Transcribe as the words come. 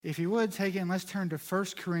If you would, take it and let's turn to 1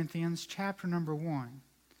 Corinthians chapter number 1.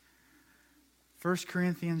 1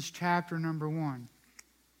 Corinthians chapter number 1.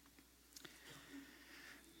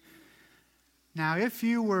 Now, if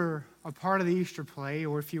you were a part of the Easter play,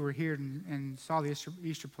 or if you were here and saw the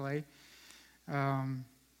Easter play,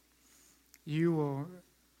 you will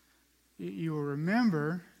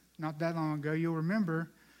remember, not that long ago, you'll remember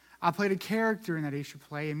I played a character in that Easter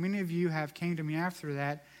play, and many of you have came to me after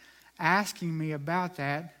that asking me about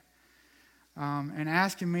that and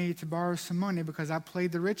asking me to borrow some money because I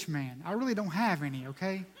played the rich man. I really don't have any,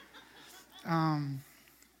 okay?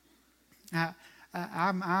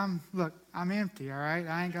 Look, I'm empty, all right?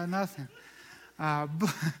 I ain't got nothing.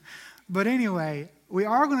 But anyway, we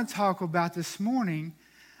are going to talk about this morning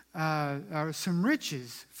some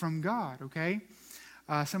riches from God, okay?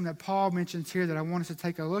 Something that Paul mentions here that I want us to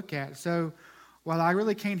take a look at. So while I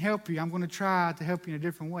really can't help you, I'm going to try to help you in a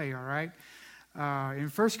different way, all right? In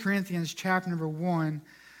 1 Corinthians chapter number 1,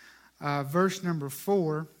 verse number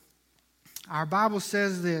 4, our Bible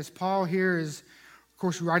says this. Paul here is, of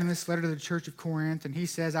course, writing this letter to the church of Corinth, and he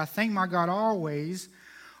says, I thank my God always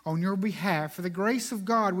on your behalf for the grace of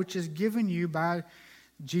God which is given you by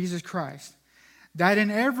Jesus Christ, that in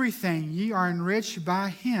everything ye are enriched by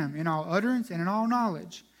him, in all utterance and in all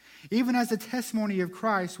knowledge, even as the testimony of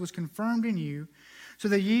Christ was confirmed in you, so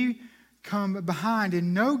that ye come behind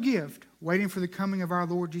in no gift, waiting for the coming of our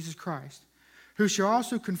Lord Jesus Christ, who shall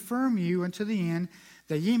also confirm you unto the end,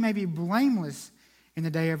 that ye may be blameless in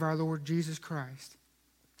the day of our Lord Jesus Christ.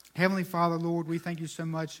 Heavenly Father, Lord, we thank you so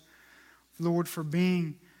much, Lord, for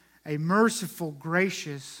being a merciful,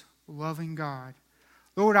 gracious, loving God.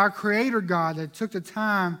 Lord, our Creator God that took the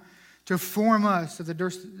time to form us of the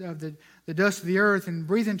dust of the earth and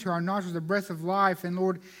breathe into our nostrils the breath of life, and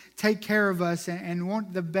Lord, take care of us and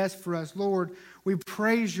want the best for us. Lord, we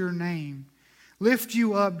praise your name. Lift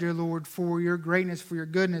you up, dear Lord, for your greatness, for your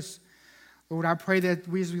goodness. Lord, I pray that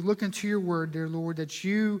as we look into your word, dear Lord, that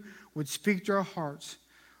you would speak to our hearts.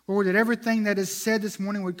 Lord, that everything that is said this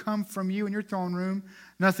morning would come from you in your throne room,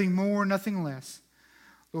 nothing more, nothing less.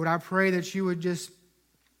 Lord, I pray that you would just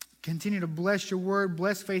continue to bless your word,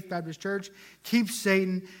 bless Faith Baptist Church, keep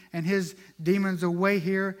Satan and his demons away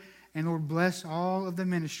here, and Lord, bless all of the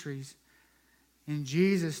ministries. In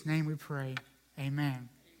Jesus' name we pray. Amen.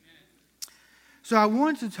 So I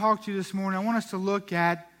want to talk to you this morning. I want us to look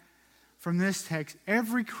at, from this text,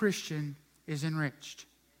 every Christian is enriched.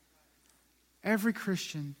 Every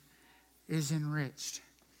Christian is enriched.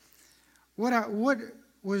 What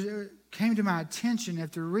came to my attention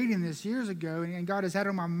after reading this years ago, and God has had it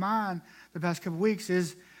on my mind the past couple of weeks,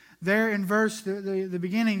 is there in the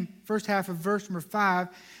beginning, first half of verse number 5,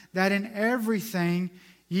 that in everything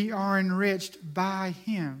ye are enriched by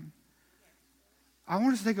him. I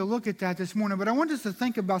want us to take a look at that this morning, but I want us to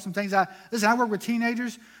think about some things. I work with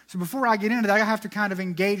teenagers, so before I get into that, I have to kind of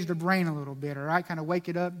engage the brain a little bit, all right? Kind of wake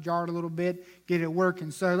it up, jar it a little bit, get it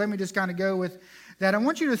working. So let me just kind of go with that. I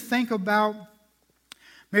want you to think about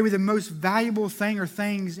maybe the most valuable thing or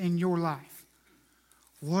things in your life.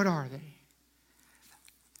 What are they?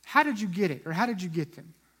 How did you get it, or how did you get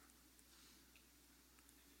them?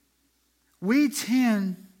 We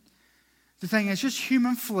tend to think, it's just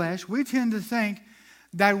human flesh, we tend to think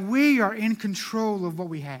that we are in control of what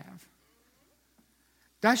we have.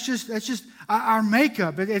 That's just our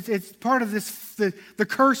makeup. It's part of the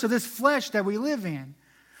curse of this flesh that we live in.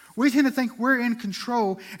 We tend to think we're in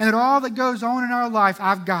control and that all that goes on in our life,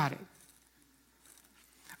 I've got it.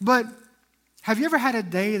 But have you ever had a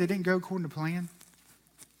day that didn't go according to plan?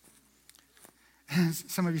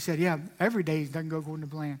 Some of you said, yeah, every day doesn't go according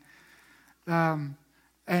to plan.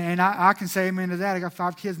 And I can say amen to that. I got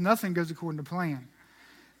 5 kids. Nothing goes according to plan.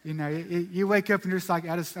 You know, you wake up and you're just like,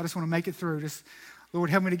 I just want to make it through. Just, Lord,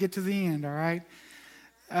 help me to get to the end, all right?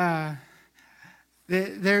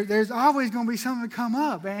 There's always going to be something to come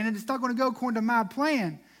up, and it's not going to go according to my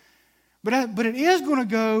plan. But it is going to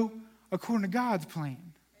go according to God's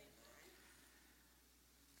plan.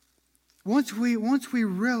 Once we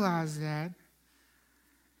realize that,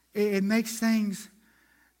 it makes things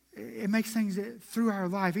through our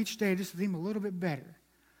life each day just seem a little bit better.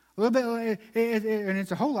 A little bit, and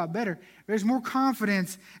it's a whole lot better. There's more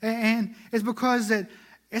confidence, and it's because that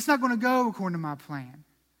it's not going to go according to my plan.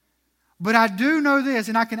 But I do know this,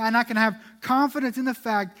 and I can have confidence in the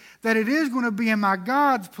fact that it is going to be in my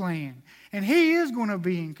God's plan, and He is going to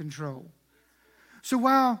be in control. So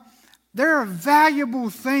while there are valuable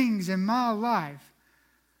things in my life,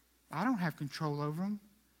 I don't have control over them.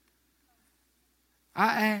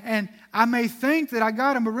 And I may think that I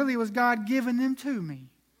got them, but really it was God giving them to me.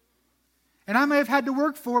 And I may have had to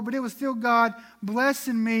work for it, but it was still God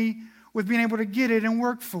blessing me with being able to get it and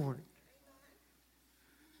work for it.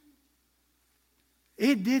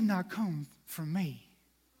 It did not come from me.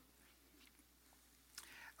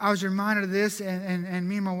 I was reminded of this, and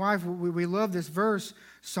me and my wife, we love this verse,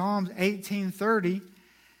 Psalms 18:30.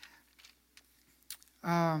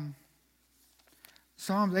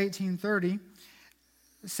 Psalms 18:30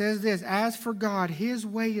 says this, as for God, His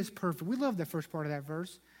way is perfect. We love the first part of that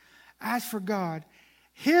verse. As for God,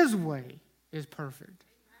 His way is perfect.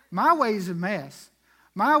 My way is a mess.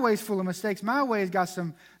 My way is full of mistakes. My way has got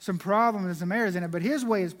some problems and some errors in it, but His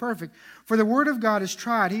way is perfect. For the word of God is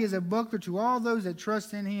tried. He is a buckler to all those that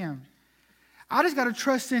trust in Him. I just got to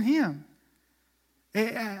trust in Him.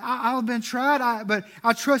 I've been tried, but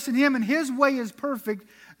I trust in Him, and His way is perfect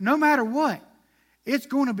no matter what. It's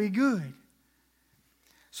going to be good.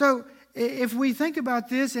 So if we think about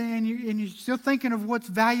this and you're still thinking of what's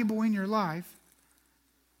valuable in your life,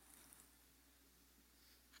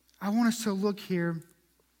 I want us to look here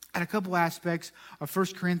at a couple aspects of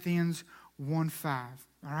 1 Corinthians 1:5.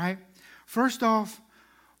 All right? First off,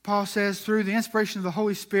 Paul says, through the inspiration of the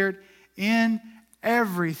Holy Spirit, in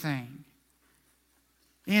everything.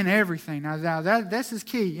 In everything. Now this is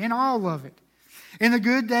key. In all of it. In the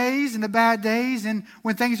good days and the bad days, and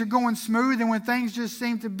when things are going smooth and when things just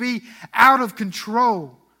seem to be out of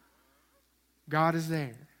control, God is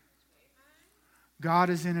there. God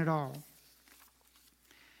is in it all.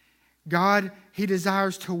 God, He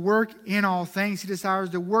desires to work in all things. He desires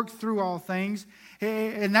to work through all things.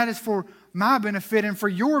 And that is for my benefit and for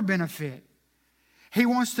your benefit. He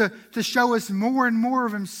wants to show us more and more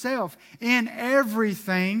of Himself. In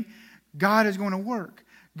everything, God is going to work.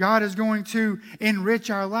 God is going to enrich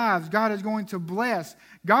our lives. God is going to bless.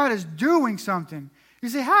 God is doing something. You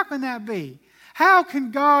say, how can that be? How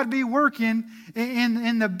can God be working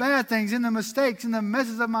in the bad things, in the mistakes, in the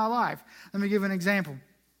messes of my life? Let me give an example.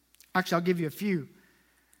 Actually, I'll give you a few.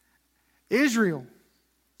 Israel,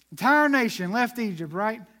 entire nation left Egypt,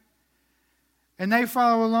 right? And they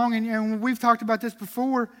follow along, and we've talked about this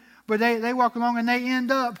before, but they walk along and they end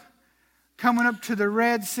up coming up to the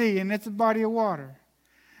Red Sea, and it's a body of water.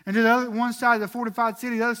 And to the other, one side of the fortified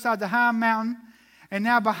city, the other side the high mountain. And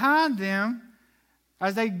now behind them,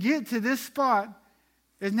 as they get to this spot,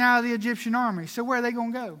 is now the Egyptian army. So where are they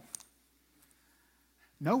going to go?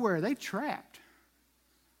 Nowhere. They trapped.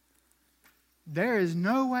 There is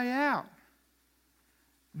no way out.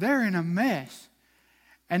 They're in a mess.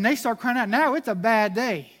 And they start crying out, now it's a bad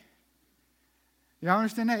day. Y'all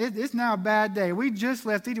understand that? It's now a bad day. We just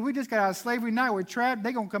left Egypt. We just got out of slavery. Now we're trapped.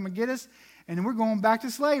 They're going to come and get us. And we're going back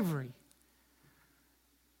to slavery.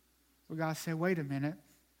 But God said, wait a minute.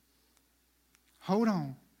 Hold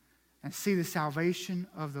on. And see the salvation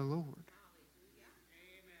of the Lord.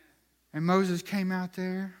 Amen. And Moses came out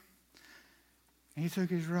there. And he took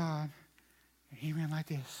his rod. And he went like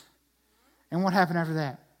this. And what happened after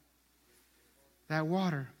that? That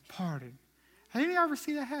water parted. Have you ever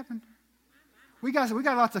seen that happen? We got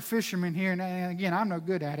lots of fishermen here. And again, I'm no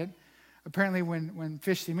good at it. Apparently, when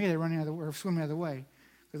fish see me, they run or swim the other way,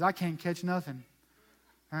 because I can't catch nothing.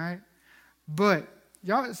 All right, but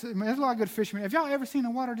y'all, there's a lot of good fishermen. Have y'all ever seen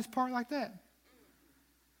the water just part like that?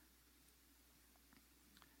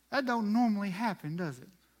 That don't normally happen, does it?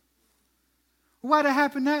 Why did it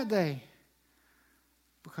happen that day?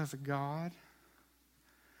 Because of God.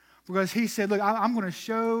 Because He said, look, I'm going to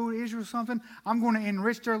show Israel something. I'm going to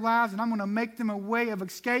enrich their lives, and I'm going to make them a way of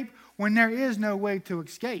escape when there is no way to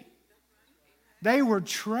escape. They were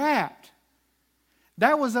trapped.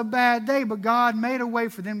 That was a bad day, but God made a way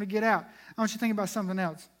for them to get out. I want you to think about something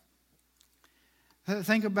else.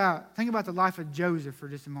 Think about the life of Joseph for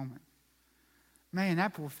just a moment. Man,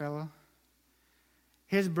 that poor fella.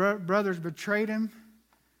 His brothers betrayed him,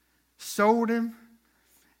 sold him.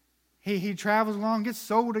 He travels along, gets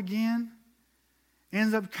sold again.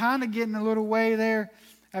 Ends up kind of getting a little way there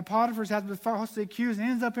at Potiphar's house, but falsely accused, and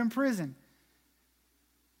ends up in prison.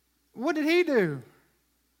 What did he do?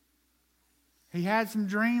 He had some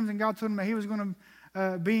dreams, and God told him that he was going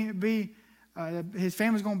to his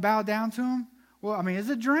family was going to bow down to him. Well, I mean, it's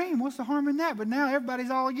a dream. What's the harm in that? But now everybody's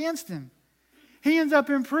all against him. He ends up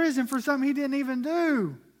in prison for something he didn't even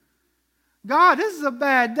do. God, this is a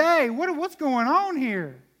bad day. What's going on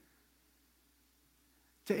here?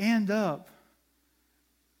 To end up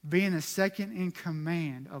being the second in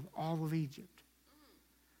command of all of Egypt.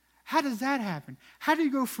 How does that happen? How do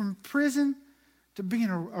you go from prison to being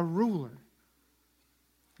a ruler?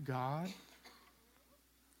 God.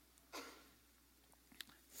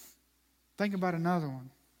 Think about another one.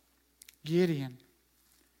 Gideon,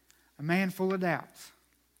 a man full of doubts.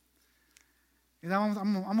 I'm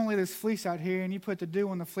going to lay this fleece out here, and you put the dew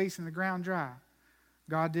on the fleece and the ground dry.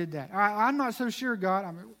 God did that. I'm not so sure,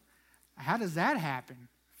 God. How does that happen?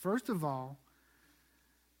 First of all,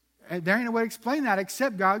 there ain't a way to explain that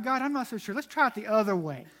except God. God, I'm not so sure. Let's try it the other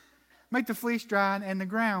way. Make the fleece dry and the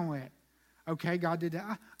ground wet. Okay, God did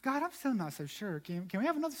that. God, I'm still not so sure. Can we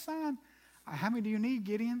have another sign? How many do you need,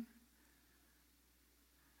 Gideon?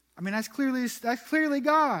 I mean, that's clearly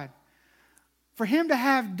God. For him to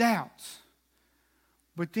have doubts,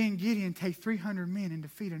 but then Gideon take 300 men and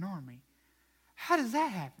defeat an army. How does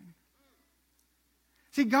that happen?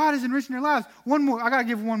 See, God is enriching their lives. One more. I got to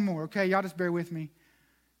give one more, okay? Y'all just bear with me.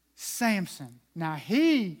 Samson. Now,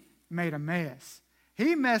 he made a mess.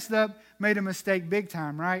 He messed up, made a mistake big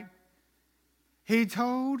time, right? He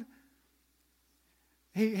told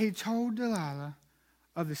Delilah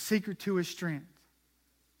of the secret to his strength.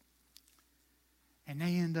 And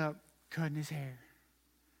they end up cutting his hair.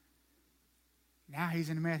 Now he's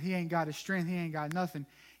in a mess. He ain't got his strength. He ain't got nothing.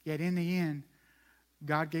 Yet in the end,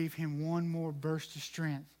 God gave him one more burst of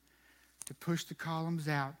strength to push the columns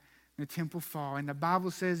out and the temple fall. And the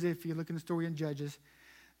Bible says, if you look in the story in Judges,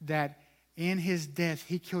 that in his death,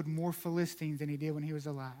 he killed more Philistines than he did when he was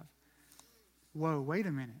alive. Whoa, wait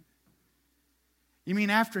a minute. You mean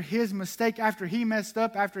after his mistake, after he messed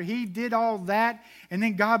up, after he did all that, and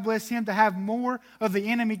then God blessed him to have more of the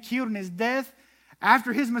enemy killed in his death,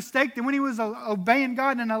 after his mistake than when he was obeying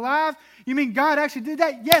God and alive? You mean God actually did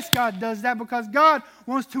that? Yes, God does that because God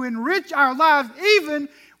wants to enrich our lives even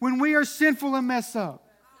when we are sinful and mess up.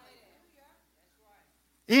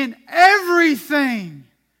 In everything,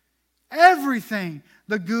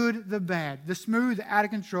 the good, the bad, the smooth, the out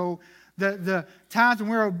of control, the times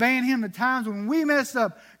when we're obeying Him, the times when we mess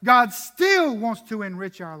up, God still wants to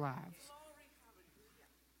enrich our lives.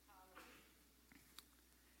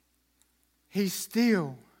 He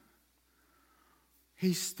still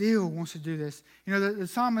wants to do this. You know, the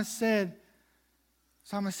psalmist said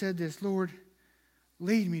this, Lord,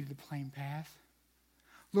 lead me to the plain path.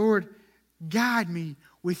 Lord, guide me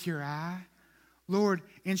with your eye. Lord,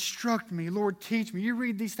 instruct me. Lord, teach me. You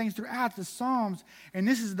read these things throughout the Psalms, and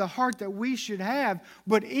this is the heart that we should have.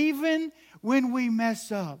 But even when we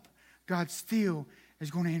mess up, God still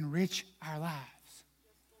is going to enrich our lives.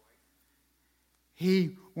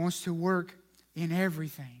 He wants to work in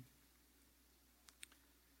everything.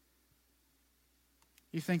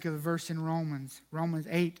 You think of the verse in Romans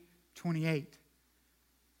 8:28.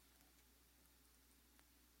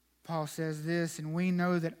 Paul says this, and we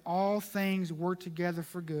know that all things work together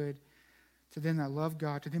for good to them that love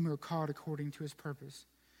God, to them who are called according to His purpose.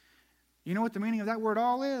 You know what the meaning of that word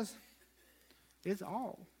all is? It's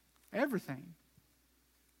all. Everything.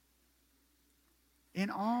 In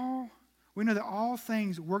all, we know that all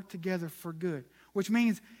things work together for good, which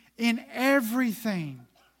means in everything.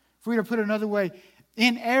 If we were to put it another way,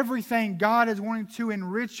 in everything, God is wanting to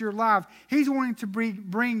enrich your life. He's wanting to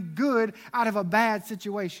bring good out of a bad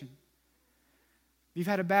situation. You've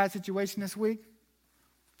had a bad situation this week?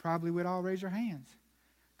 Probably would all raise your hands.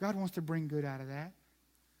 God wants to bring good out of that.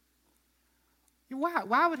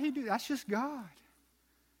 Why would He do that? That's just God.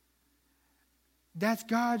 That's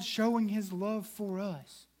God showing His love for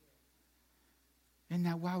us. And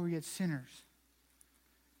that while we're yet sinners,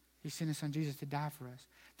 He sent His Son Jesus to die for us.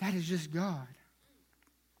 That is just God.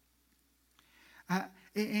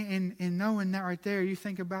 In knowing that right there, you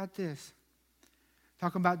think about this.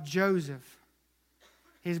 Talk about Joseph.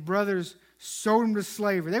 His brothers sold him to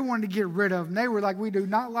slavery. They wanted to get rid of him. They were like, we do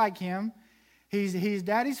not like him. He's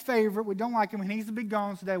daddy's favorite. We don't like him. He needs to be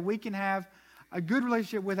gone so that we can have a good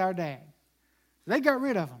relationship with our dad. So they got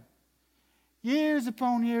rid of him. Years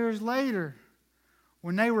upon years later,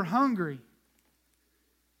 when they were hungry,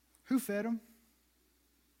 who fed them?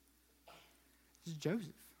 This is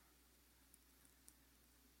Joseph.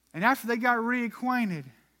 And after they got reacquainted,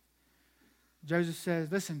 Joseph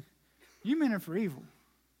says, listen, you meant it for evil,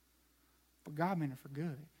 but God meant it for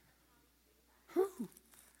good. Whew.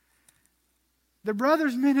 The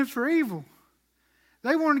brothers meant it for evil.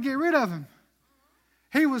 They wanted to get rid of him.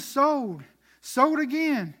 He was sold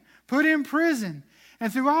again, put in prison.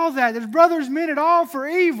 And through all that, his brothers meant it all for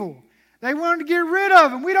evil. They wanted to get rid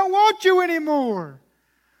of him. We don't want you anymore.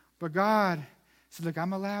 But God said, look,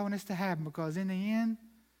 I'm allowing this to happen because in the end,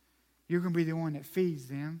 you're going to be the one that feeds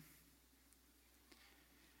them.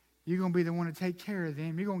 You're going to be the one to take care of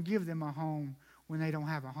them. You're going to give them a home when they don't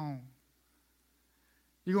have a home.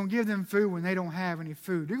 You're going to give them food when they don't have any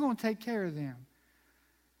food. You're going to take care of them.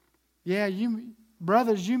 Yeah,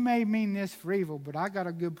 brothers, you may mean this for evil, but I got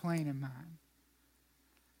a good plan in mind.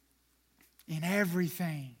 In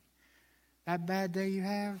everything. That bad day you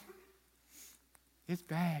have, It's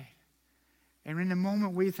bad. And in the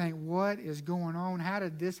moment we think, what is going on? How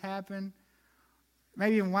did this happen?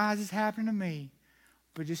 Maybe even why is this happening to me?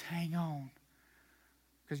 But just hang on.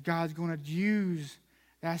 Because God's going to use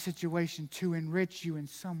that situation to enrich you in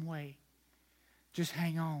some way. Just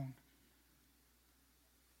hang on.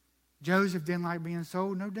 Joseph didn't like being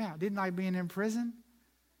sold, no doubt. Didn't like being in prison.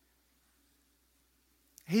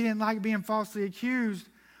 He didn't like being falsely accused.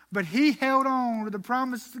 But he held on to the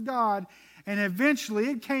promises of God. And eventually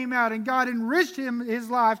it came out and God enriched his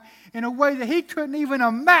life in a way that he couldn't even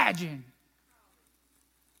imagine.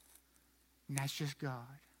 And that's just God.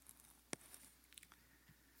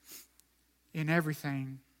 In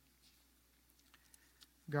everything,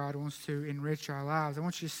 God wants to enrich our lives. I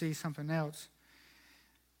want you to see something else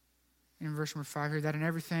in verse number 5 here, that in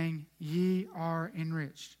everything ye are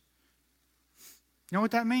enriched. You know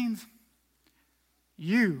what that means?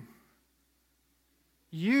 You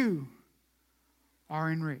are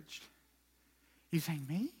enriched. You think,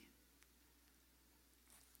 me?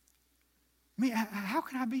 Me? How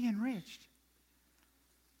can I be enriched?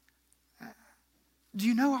 Do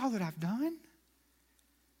you know all that I've done?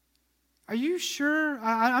 Are you sure?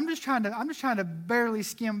 I'm just trying to barely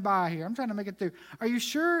skim by here. I'm trying to make it through. Are you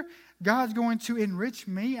sure God's going to enrich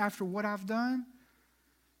me after what I've done?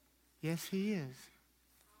 Yes, He is.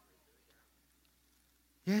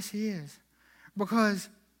 Yes, He is. Because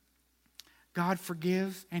God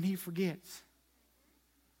forgives and He forgets.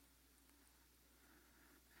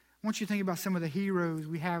 I want you to think about some of the heroes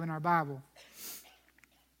we have in our Bible.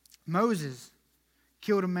 Moses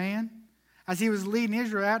killed a man. As he was leading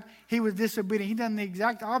Israel out, he was disobedient. He done the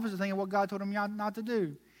exact opposite thing of what God told him not to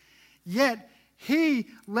do. Yet, he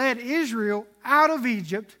led Israel out of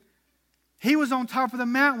Egypt. He was on top of the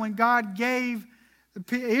mountain when God gave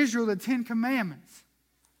Israel the 10 Commandments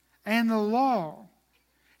and the law.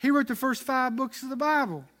 He wrote the first 5 books of the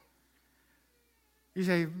Bible. You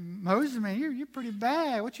say, Moses, man, you're pretty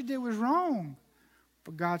bad. What you did was wrong.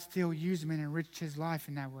 But God still used him and enriched his life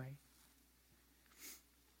in that way.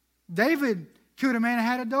 David killed a man and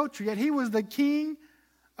had adultery, yet he was the king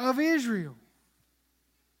of Israel.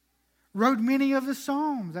 Wrote many of the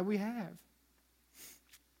Psalms that we have.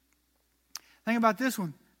 Think about this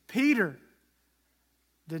one. Peter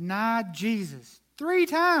denied Jesus 3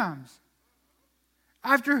 times.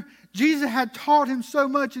 After Jesus had taught him so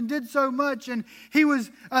much and did so much, and he was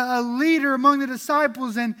a leader among the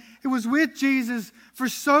disciples, and he was with Jesus for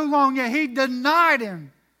so long, yet he denied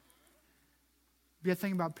him. Yet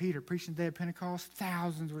think about Peter, preaching the day of Pentecost,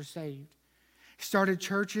 thousands were saved. He started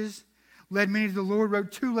churches, led many to the Lord,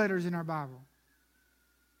 wrote 2 letters in our Bible.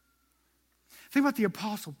 Think about the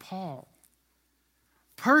Apostle Paul.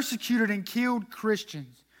 Persecuted and killed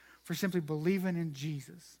Christians for simply believing in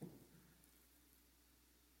Jesus.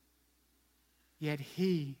 Yet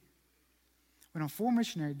he went on 4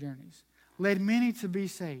 missionary journeys, led many to be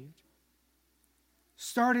saved,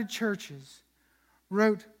 started churches,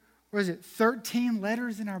 wrote 13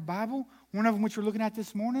 letters in our Bible, one of them which we're looking at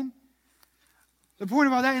this morning. The point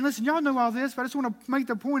of all that, and listen, y'all know all this, but I just want to make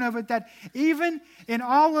the point of it that even in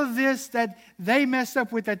all of this that they messed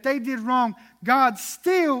up with, that they did wrong, God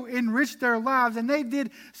still enriched their lives, and they did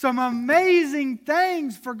some amazing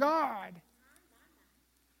things for God.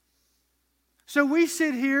 So we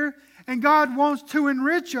sit here, and God wants to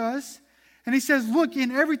enrich us, and He says, look,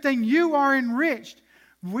 in everything you are enriched.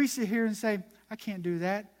 We sit here and say, I can't do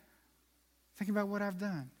that. Think about what I've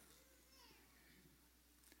done.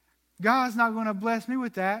 God's not going to bless me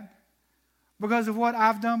with that because of what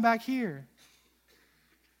I've done back here.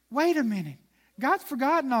 Wait a minute. God's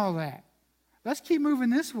forgotten all that. Let's keep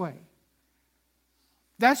moving this way.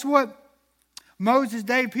 That's what Moses,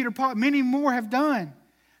 David, Peter, Paul, many more have done.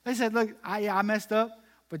 They said, look, I messed up,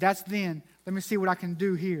 but that's then. Let me see what I can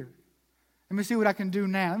do here. Let me see what I can do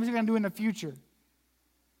now. Let me see what I can do in the future.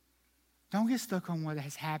 Don't get stuck on what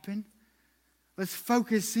has happened. Let's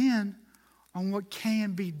focus in on what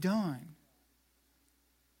can be done.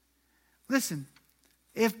 Listen,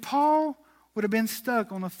 if Paul would have been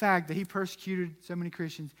stuck on the fact that he persecuted so many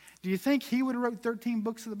Christians, do you think he would have wrote 13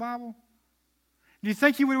 books of the Bible? Do you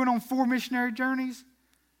think he would have went on 4 missionary journeys?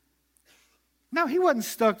 No, he wasn't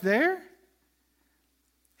stuck there.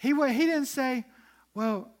 He didn't say,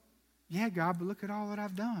 well, yeah, God, but look at all that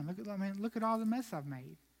I've done. Look at all the mess I've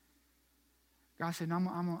made. God said, no,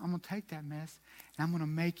 I'm going to take that mess and I'm going to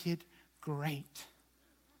make it great.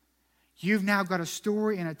 You've now got a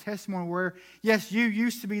story and a testimony where, yes, you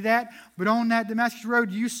used to be that, but on that Damascus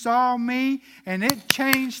road, you saw me and it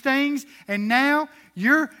changed things, and now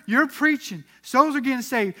you're preaching. Souls are getting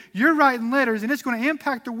saved. You're writing letters, and it's going to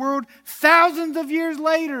impact the world thousands of years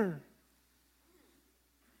later.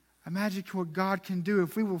 Imagine what God can do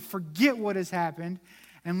if we will forget what has happened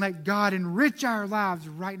and let God enrich our lives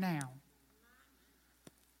right now.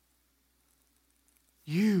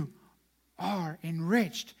 You are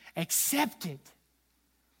enriched. Accept it.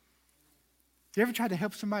 You ever tried to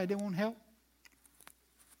help somebody that won't help?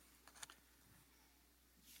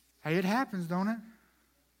 Hey, it happens, don't it?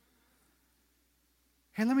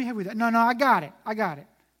 Hey, let me help you with that. No, I got it.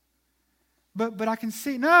 But I can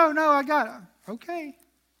see. No, I got it. Okay,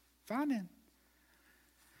 fine then.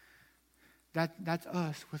 That's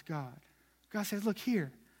us with God. God says, look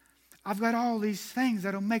here. I've got all these things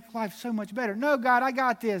that'll make life so much better. No, God, I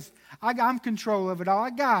got this. I'm control of it all. I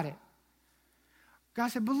got it. God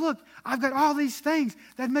said, but look, I've got all these things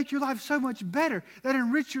that make your life so much better, that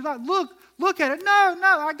enrich your life. Look at it. No,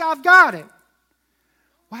 I've got it.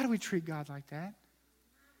 Why do we treat God like that?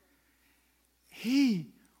 He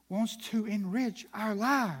wants to enrich our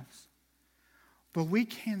lives, but we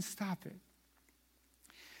can't stop it.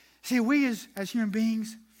 See, we as human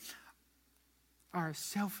beings are a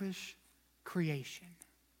selfish creation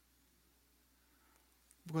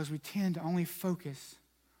because we tend to only focus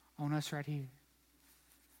on us right here.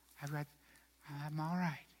 I'm all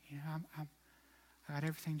right. You know, I got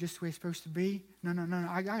everything just the way it's supposed to be. No.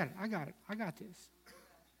 I got it. I got this.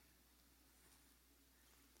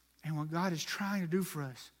 And what God is trying to do for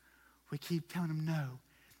us, we keep telling Him no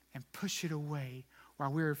and push it away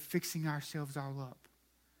while we're fixing ourselves all up.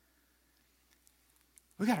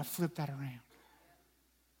 We got to flip that around.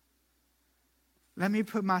 Let me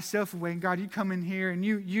put myself away, and God, you come in here and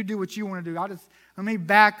you do what you want to do. Let me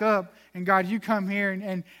back up, and God, you come here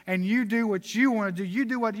and you do what you want to do. You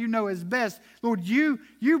do what you know is best. Lord, you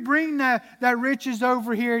bring that riches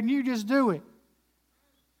over here and you just do it.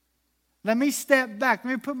 Let me step back.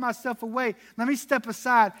 Let me put myself away. Let me step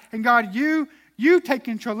aside. And God, you take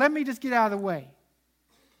control. Let me just get out of the way.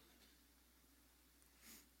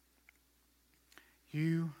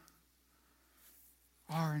 You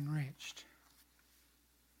are enriched.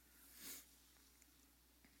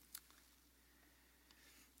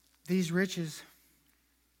 These riches,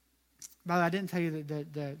 by the way, I didn't tell you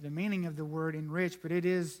the meaning of the word enrich, but it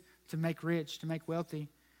is to make rich, to make wealthy.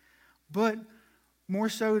 But more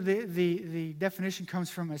so, the definition comes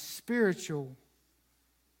from a spiritual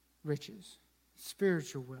riches,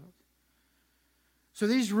 spiritual wealth. So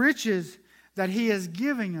these riches that He is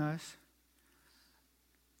giving us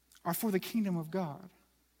are for the kingdom of God.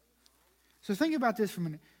 So think about this for a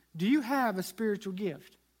minute. Do you have a spiritual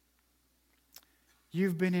gift?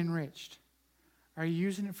 You've been enriched. Are you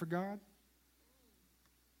using it for God?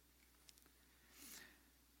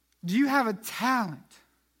 Do you have a talent?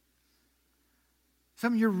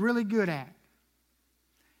 Something you're really good at.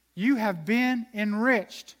 You have been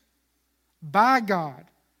enriched by God.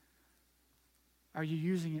 Are you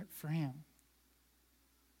using it for Him?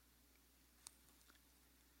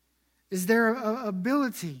 Is there an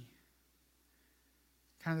ability?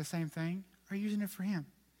 Kind of the same thing. Are you using it for Him?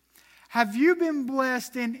 Have you been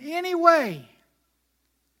blessed in any way?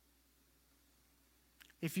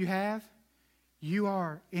 If you have, you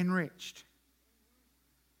are enriched.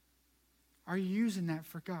 Are you using that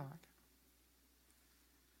for God?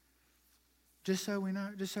 Just so we know,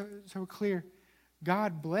 just so we're clear,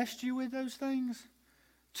 God blessed you with those things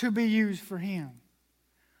to be used for Him.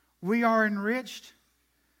 We are enriched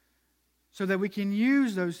so that we can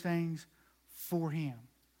use those things for Him.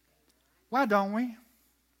 Why don't we?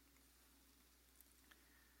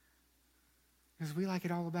 Because we like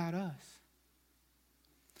it all about us.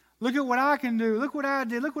 Look at what I can do. Look what I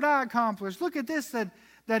did. Look what I accomplished. Look at this that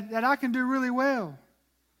I can do really well.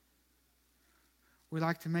 We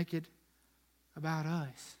like to make it about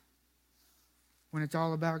us when it's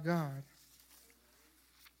all about God.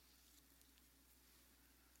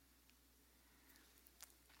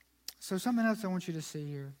 So something else I want you to see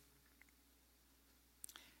here.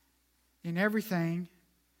 In everything,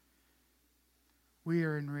 we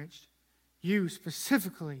are enriched. You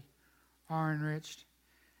specifically are enriched.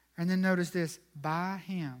 And then notice this, by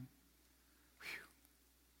Him.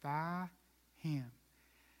 By Him.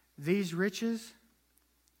 These riches,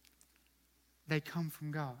 they come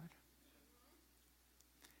from God.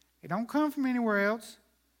 It don't come from anywhere else.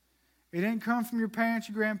 It didn't come from your parents,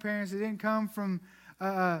 your grandparents. It didn't come from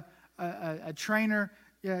a trainer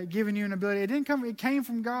giving you an ability. It came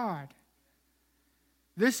from God.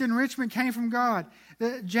 This enrichment came from God.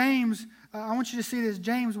 James, I want you to see this,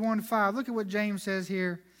 James 1:5. Look at what James says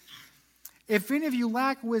here. If any of you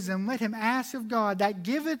lack wisdom, let him ask of God, that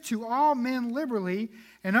giveth to all men liberally,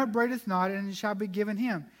 and upbraideth not, and it shall be given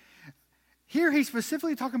him. Here he's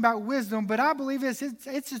specifically talking about wisdom, but I believe it's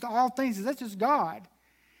just all things. That's just God.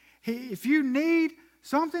 If you need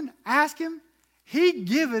something, ask Him. He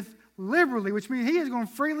giveth liberally, which means He is going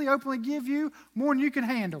to freely, openly give you more than you can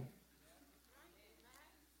handle.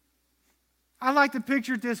 I like to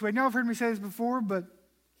picture it this way. Now, I've heard me say this before, but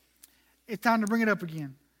it's time to bring it up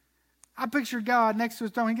again. I picture God next to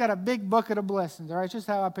His throne. He got a big bucket of blessings. All right, it's just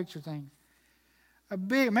how I picture things.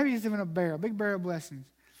 Maybe it's even a big barrel of blessings.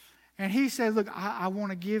 And He said, look, I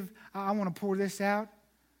want to pour this out.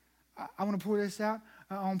 I want to pour this out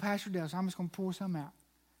on Pastor Dale, so I'm just going to pour some out.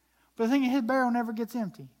 But the thing is, his barrel never gets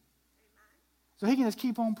empty. So he can just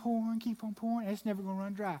keep on pouring, and it's never going to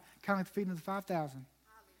run dry. Kind of like the feeding of the 5,000.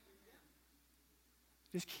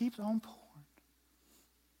 Just keeps on pouring.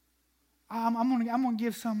 I'm going to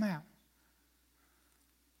give some out.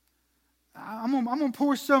 I'm going to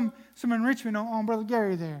pour some enrichment on Brother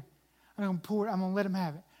Gary there. I'm going to pour it. I'm going to let him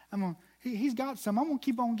have it. He's got some. I'm going to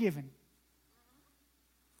keep on giving.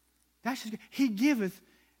 That's just, He giveth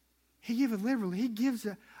liberally. He gives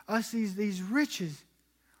us these riches.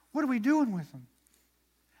 What are we doing with them?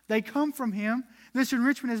 They come from Him. This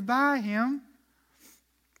enrichment is by Him.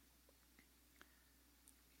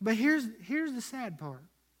 But here's the sad part.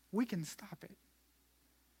 We can stop it.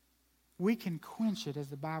 We can quench it, as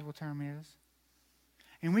the Bible term is.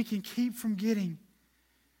 And we can keep from getting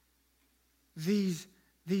these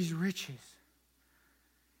riches.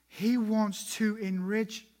 He wants to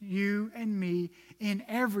enrich you and me in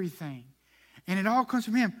everything. And it all comes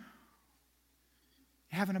from Him.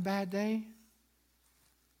 You having a bad day?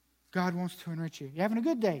 God wants to enrich you. You having a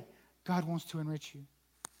good day? God wants to enrich you.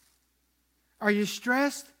 Are you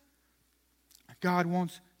stressed? God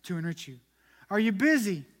wants to enrich you. Are you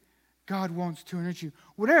busy? God wants to enrich you.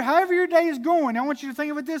 However your day is going, I want you to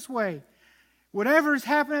think of it this way. Whatever is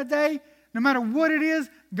happening that day, no matter what it is,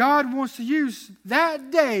 God wants to use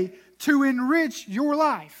that day to enrich your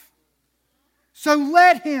life. So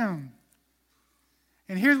let Him.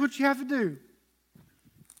 And here's what you have to do.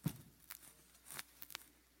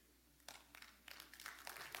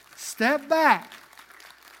 Step back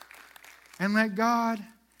and let God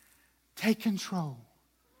take control.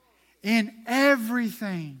 In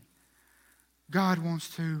everything, God wants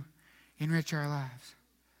to enrich our lives.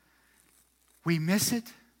 We miss it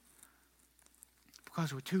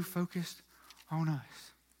because we're too focused on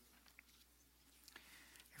us.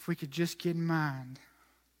 If we could just get in mind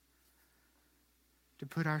to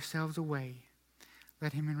put ourselves away,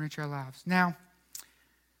 let Him enrich our lives. Now,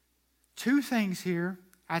 two things here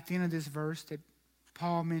at the end of this verse that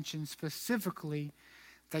Paul mentions specifically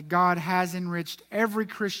that God has enriched every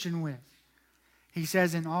Christian with. He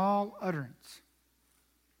says, in all utterance.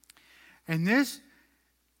 And this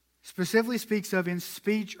specifically speaks of in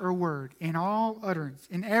speech or word, in all utterance,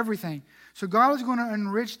 in everything. So God is going to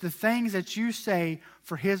enrich the things that you say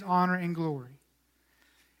for His honor and glory.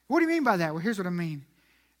 What do you mean by that? Well, here's what I mean.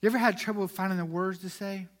 You ever had trouble finding the words to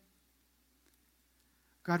say?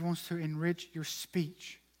 God wants to enrich your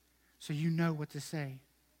speech so you know what to say.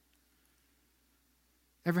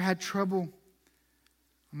 Ever had trouble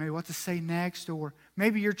maybe what to say next, or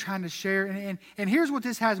maybe you're trying to share, and here's what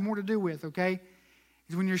this has more to do with, okay?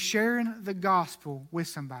 Is when you're sharing the gospel with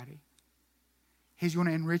somebody, He's going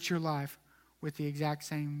to enrich your life with the exact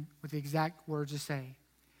words to say.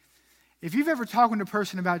 If you've ever talked to a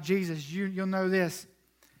person about Jesus, you'll know this.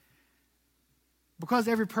 Because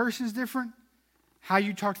every person is different, how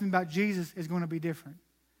you talk to them about Jesus is going to be different.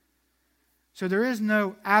 So there is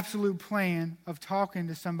no absolute plan of talking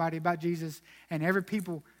to somebody about Jesus, and every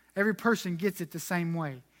person gets it the same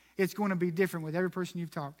way. It's going to be different with every person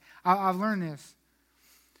you've talked. I've learned this.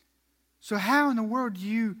 So how in the world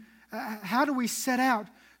how do we set out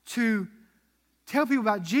to tell people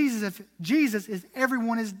about Jesus if Jesus is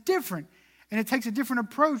everyone is different? And it takes a different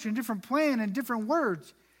approach and different plan and different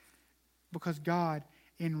words. Because God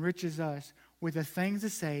enriches us with the things to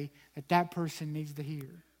say that person needs to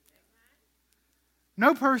hear.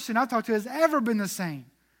 No person I've talked to has ever been the same.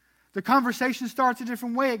 The conversation starts a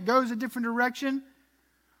different way. It goes a different direction.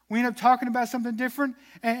 We end up talking about something different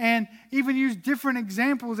and even use different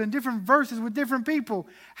examples and different verses with different people.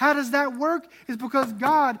 How does that work? It's because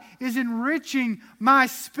God is enriching my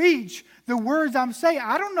speech, the words I'm saying.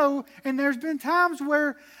 I don't know, and there's been times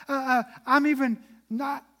where I'm even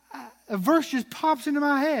not, a verse just pops into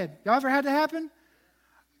my head. Y'all ever had that happen?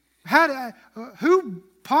 Who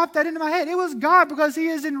popped that into my head? It was God, because He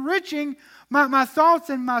is enriching my thoughts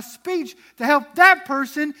and my speech to help that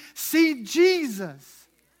person see Jesus.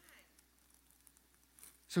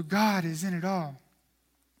 So God is in it all.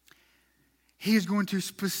 He is going to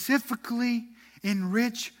specifically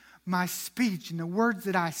enrich my speech and the words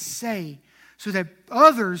that I say so that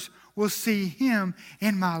others will see Him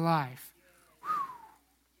in my life. Whew.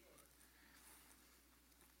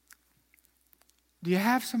 Do you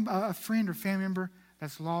have a friend or family member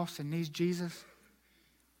that's lost and needs Jesus?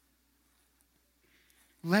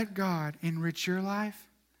 Let God enrich your life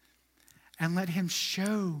and let Him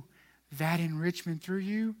show that enrichment through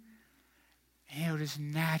you, and it'll just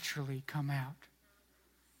naturally come out.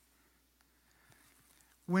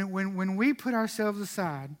 When we put ourselves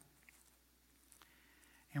aside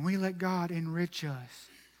and we let God enrich us,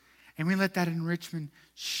 and we let that enrichment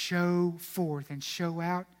show forth and show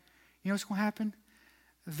out, you know what's going to happen?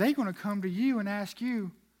 They're going to come to you and ask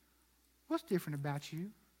you, what's different about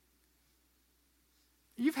you?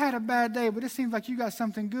 You've had a bad day, but it seems like you got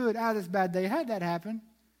something good out of this bad day. How'd that happen?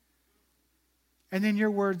 And then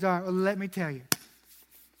your words are, well, let me tell you,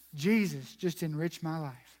 Jesus just enriched my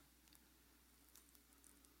life.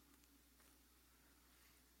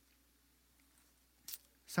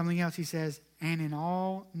 Something else he says, and in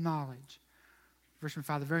all knowledge. Verse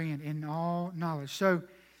 5, the very end, in all knowledge. So,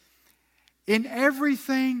 in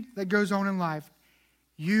everything that goes on in life,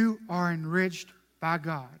 you are enriched by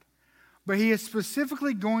God. But He is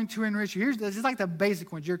specifically going to enrich you. This is like the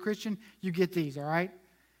basic ones. You're a Christian, you get these, all right?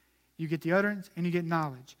 You get the utterance and you get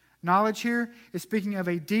knowledge. Knowledge here is speaking of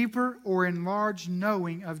a deeper or enlarged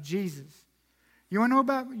knowing of Jesus. You want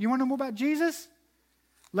to know more about Jesus?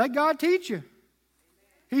 Let God teach you.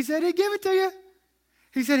 He said He'd give it to you.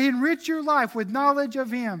 He said He'd enrich your life with knowledge of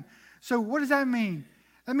Him. So what does that mean?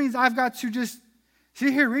 That means I've got to just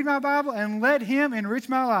sit here, read my Bible, and let Him enrich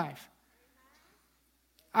my life.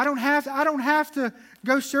 I don't have to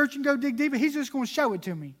go search and go dig deep. He's just going to show it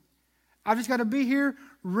to me. I've just got to be here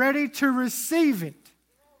ready to receive it.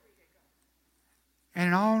 And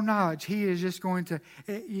in all knowledge, He is just going to,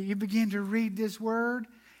 you begin to read this Word,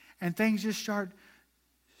 and things just start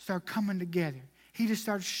coming together. He just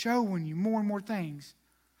starts showing you more and more things.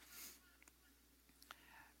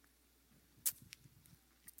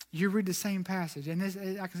 You read the same passage, and this,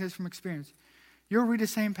 I can say this from experience. You'll read the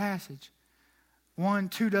same passage 1,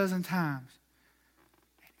 2 dozen times.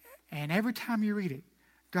 And every time you read it,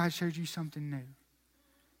 God shows you something new.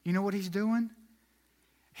 You know what He's doing?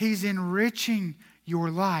 He's enriching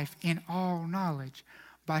your life in all knowledge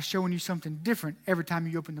by showing you something different every time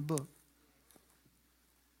you open the book.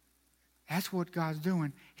 That's what God's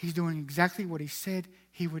doing. He's doing exactly what He said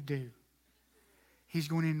He would do. He's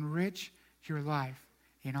going to enrich your life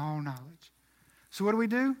in all knowledge. So what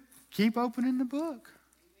do? Keep opening the book.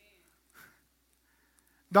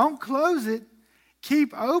 Don't close it.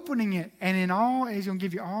 Keep opening it. And He's going to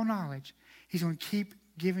give you all knowledge. He's going to keep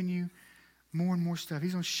giving you more and more stuff.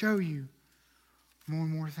 He's going to show you more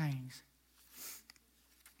and more things.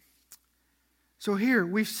 So here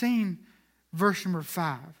we've seen verse number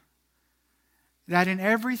 5. That in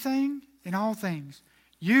everything, in all things,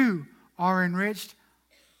 you are enriched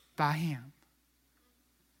by Him.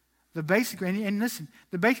 The basic, and listen,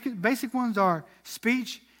 the basic ones are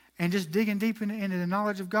speech and just digging deep into the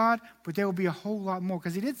knowledge of God, but there will be a whole lot more,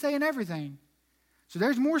 because He did say in everything. So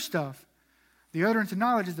there's more stuff. The utterance and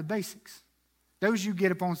knowledge is the basics. Those you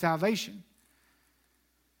get upon salvation.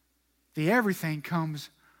 The everything comes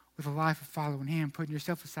with a life of following Him, putting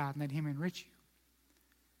yourself aside and letting Him enrich you.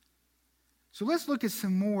 So let's look at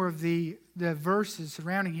some more of the verses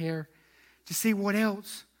surrounding here to see what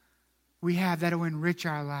else we have that will enrich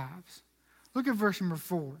our lives. Look at verse number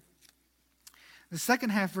 4. The second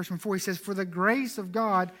half, verse number 4, he says, for the grace of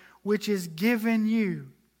God which is given you.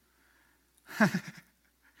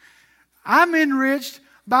 I'm enriched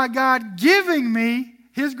by God giving me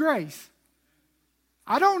His grace.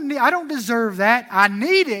 I don't deserve that. I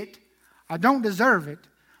need it. I don't deserve it.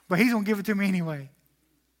 But He's going to give it to me anyway.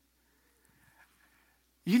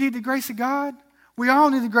 You need the grace of God? We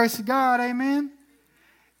all need the grace of God, amen?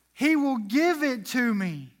 He will give it to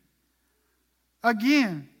me.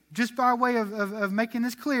 Again, just by way of making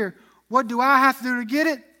this clear, what do I have to do to get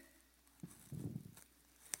it?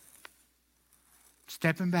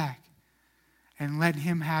 Stepping back and letting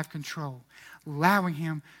Him have control. Allowing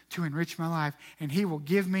Him to enrich my life. And He will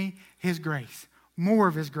give me His grace. More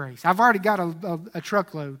of His grace. I've already got a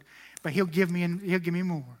truckload, but He'll give me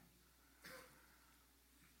more.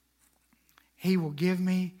 He will give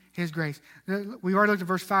me His grace. We already looked at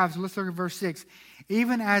verse 5, so let's look at verse 6.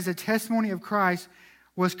 Even as the testimony of Christ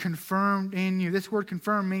was confirmed in you. This word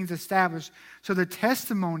confirmed means established. So the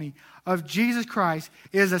testimony of Jesus Christ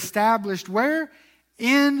is established where?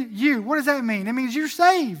 In you. What does that mean? It means you're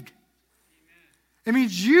saved. It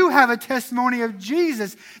means you have a testimony of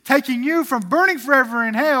Jesus taking you from burning forever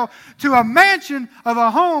in hell to a mansion of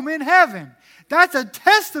a home in heaven. That's a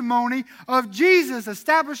testimony of Jesus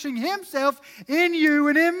establishing himself in you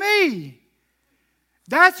and in me.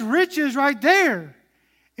 That's riches right there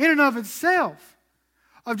in and of itself,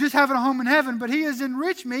 of just having a home in heaven. But he has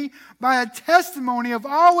enriched me by a testimony of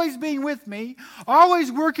always being with me,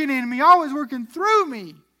 always working in me, always working through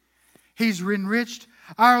me. He's enriched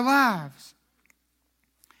our lives.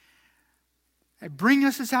 Bring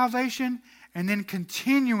us to salvation and then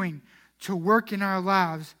continuing to work in our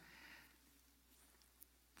lives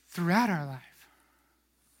throughout our life.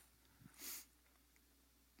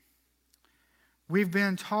 We've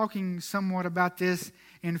been talking somewhat about this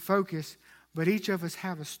in focus, but each of us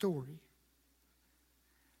have a story.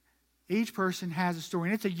 Each person has a story,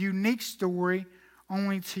 and it's a unique story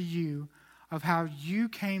only to you of how you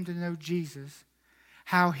came to know Jesus,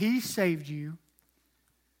 how he saved you,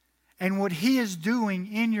 and what he is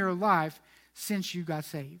doing in your life since you got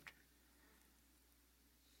saved.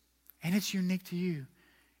 And it's unique to you.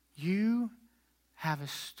 You have a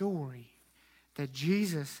story that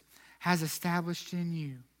Jesus has established in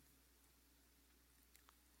you.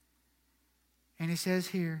 And it says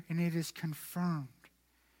here, and it is confirmed.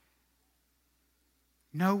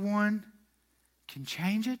 No one can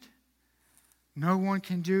change it. No one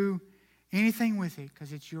can do anything with it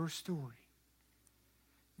because it's your story.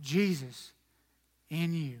 Jesus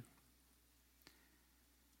in you.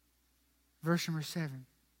 Verse number 7.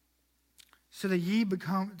 So that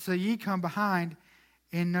ye come behind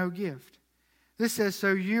in no gift. This says,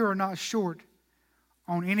 so you are not short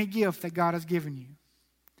on any gift that God has given you.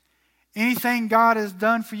 Anything God has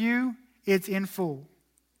done for you, it's in full.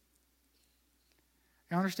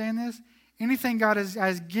 You understand this? Anything God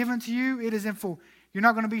has given to you, it is in full. You're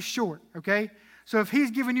not going to be short, okay? So if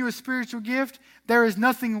he's given you a spiritual gift, there is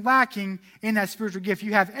nothing lacking in that spiritual gift.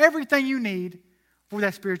 You have everything you need for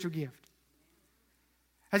that spiritual gift.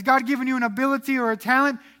 Has God given you an ability or a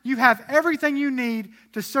talent? You have everything you need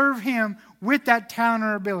to serve him with that talent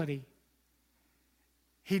or ability.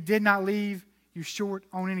 He did not leave you short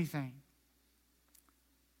on anything.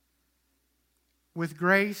 With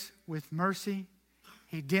grace, with mercy,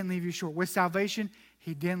 he didn't leave you short. With salvation,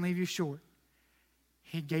 he didn't leave you short.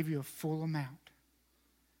 He gave you a full amount.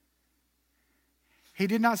 He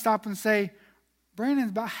did not stop and say,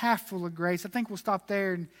 Brandon's about half full of grace. I think we'll stop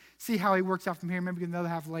there and see how he works out from here. Maybe get another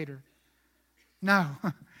half later. No,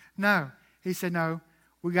 no. He said, no,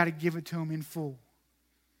 we got to give it to him in full.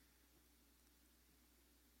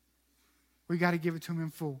 We got to give it to him in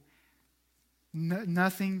full.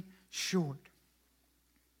 Nothing short.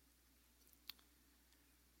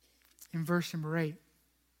 In verse number 8,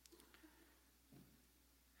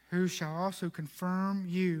 who shall also confirm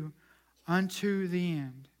you unto the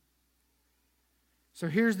end. So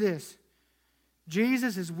here's this.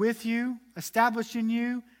 Jesus is with you, establishing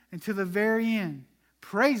you until the very end.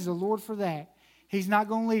 Praise the Lord for that. He's not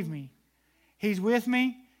going to leave me. He's with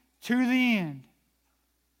me to the end.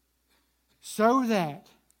 So that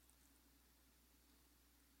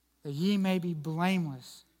ye may be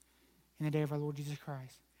blameless in the day of our Lord Jesus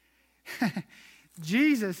Christ.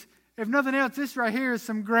 Jesus, if nothing else, this right here is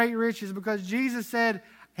some great riches because Jesus said,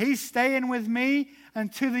 he's staying with me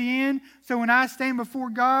until the end. So when I stand before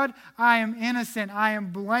God, I am innocent. I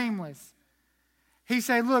am blameless. He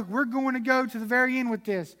said, look, we're going to go to the very end with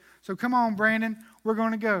this. So come on, Brandon. We're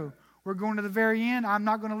going to go. We're going to the very end. I'm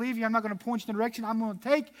not going to leave you. I'm not going to point you in the direction. I'm going to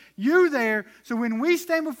take you there. So when we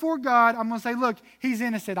stand before God, I'm going to say, look, he's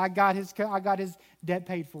innocent. I got his debt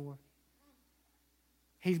paid for.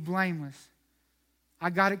 He's blameless.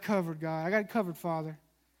 I got it covered, God. I got it covered, Father.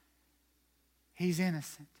 He's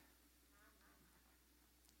innocent.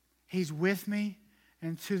 He's with me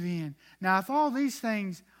and to the end. Now, if all these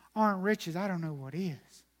things aren't riches, I don't know what is.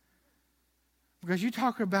 Because you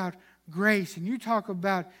talk about grace and you talk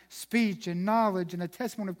about speech and knowledge and the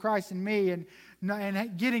testimony of Christ in me and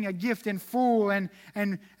getting a gift in full and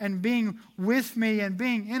being with me and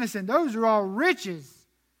being innocent. Those are all riches.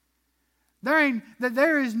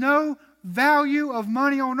 There is no value of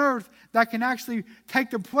money on earth that can actually take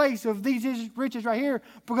the place of these riches right here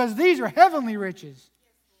because these are heavenly riches.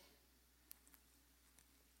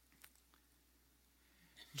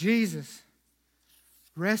 Jesus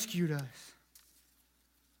rescued us.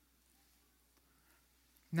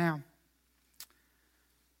 Now,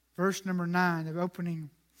 verse number 9, the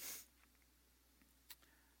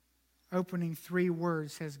opening 3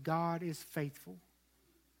 words says, God is faithful.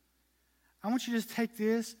 I want you to just take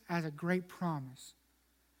this as a great promise.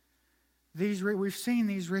 We've seen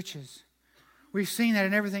these riches. We've seen that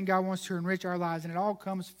in everything God wants to enrich our lives, and it all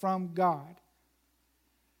comes from God.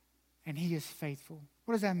 And he is faithful.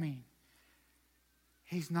 What does that mean?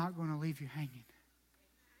 He's not going to leave you hanging.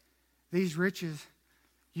 These riches,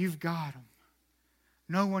 you've got them.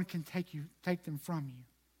 No one can take them from you.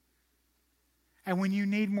 And when you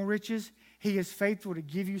need more riches, He is faithful to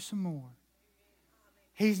give you some more.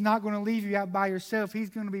 He's not going to leave you out by yourself. He's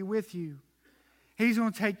going to be with you. He's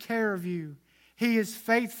going to take care of you. He is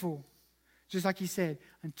faithful, just like He said,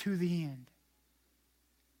 unto the end.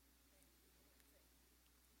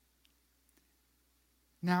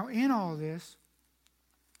 Now, in all this,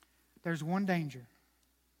 there's one danger.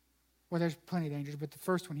 Well, there's plenty of dangers, but the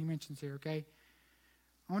first one He mentions here, okay?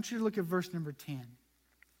 I want you to look at verse number 10.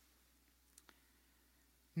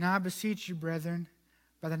 Now I beseech you, brethren,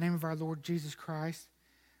 by the name of our Lord Jesus Christ,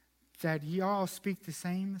 that ye all speak the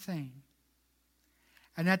same thing,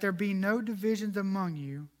 and that there be no divisions among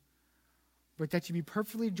you, but that you be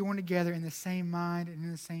perfectly joined together in the same mind and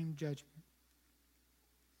in the same judgment.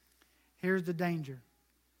 Here's the danger.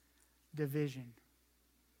 Division.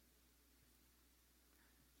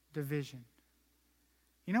 Division.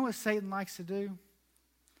 You know what Satan likes to do?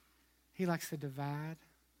 He likes to divide.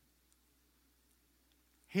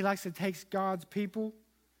 He likes to take God's people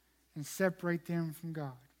and separate them from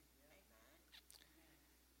God.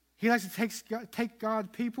 He likes to take God's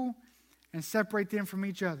people and separate them from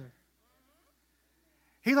each other.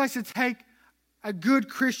 He likes to take a good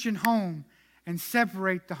Christian home and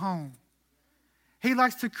separate the home. He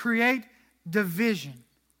likes to create division.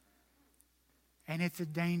 And it's a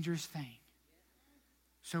dangerous thing.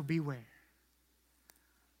 So beware.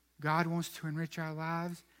 God wants to enrich our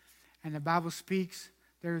lives. And the Bible speaks,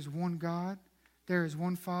 there is one God. There is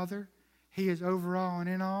one Father. He is over all and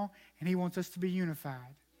in all. And He wants us to be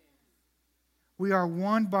unified. We are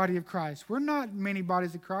one body of Christ. We're not many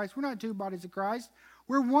bodies of Christ. We're not two bodies of Christ.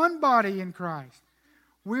 We're one body in Christ.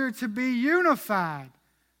 We're to be unified,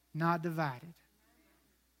 not divided.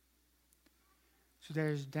 So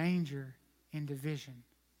there's danger in division.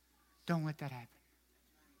 Don't let that happen.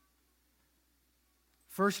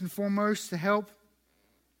 First and foremost, to help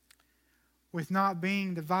with not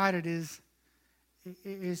being divided is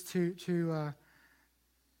to do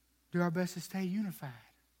our best to stay unified.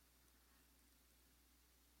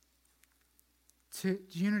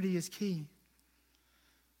 Unity is key.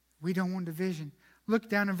 We don't want division. Look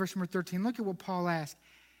down in verse number 13. Look at what Paul asked.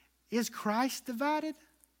 Is Christ divided?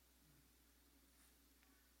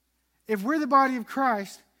 If we're the body of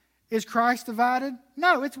Christ, is Christ divided?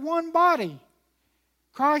 No, it's one body.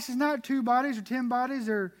 Christ is not 2 bodies or 10 bodies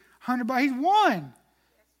or 100 bodies. He's one.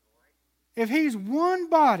 If He's one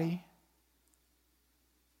body,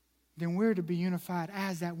 then we're to be unified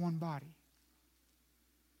as that one body.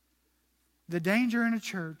 The danger in a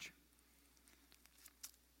church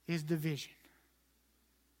is division.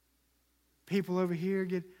 People over here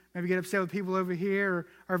maybe get upset with people over here,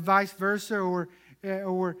 or vice versa, or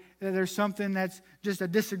there's something that's just a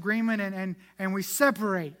disagreement and we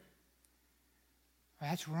separate.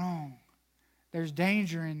 That's wrong. There's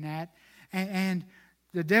danger in that. And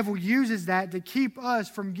the devil uses that to keep us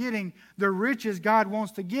from getting the riches God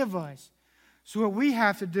wants to give us. So what we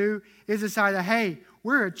have to do is decide that, hey,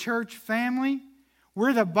 we're a church family.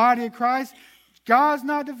 We're the body of Christ.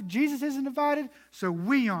 Jesus isn't divided, so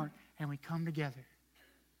we aren't. And we come together.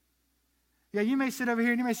 Yeah, you may sit over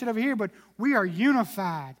here and you may sit over here, but we are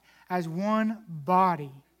unified as one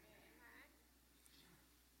body.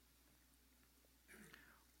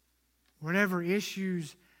 Whatever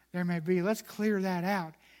issues there may be, let's clear that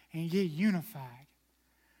out and get unified.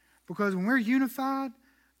 Because when we're unified,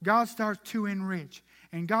 God starts to enrich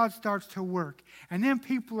and God starts to work. And then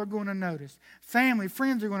people are going to notice. Family,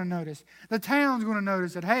 friends are going to notice. The town's going to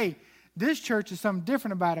notice that, hey, this church is something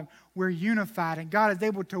different about Him. We're unified, and God is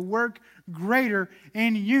able to work greater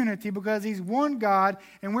in unity because He's one God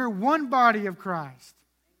and we're one body of Christ.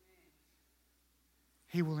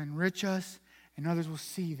 He will enrich us, and others will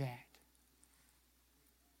see that.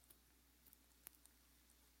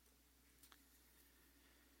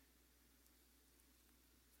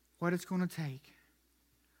 What it's going to take.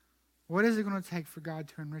 What is it going to take for God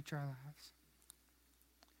to enrich our lives?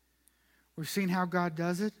 We've seen how God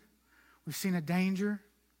does it. We've seen a danger.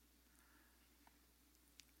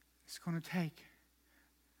 It's going to take.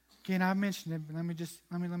 Again, I mentioned it, but let me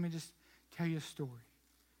just tell you a story.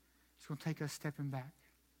 It's going to take us stepping back.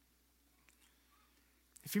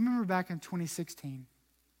 If you remember back in 2016,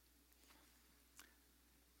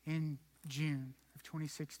 in June of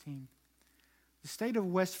 2016, the state of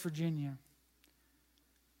West Virginia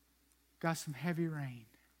got some heavy rain.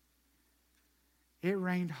 It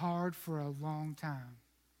rained hard for a long time.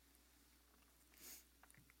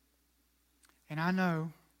 And I know,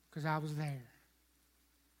 because I was there.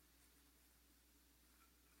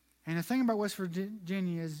 And the thing about West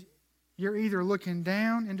Virginia is you're either looking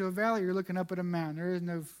down into a valley or you're looking up at a mountain.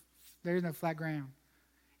 There is no flat ground.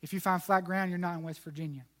 If you find flat ground, you're not in West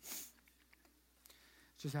Virginia.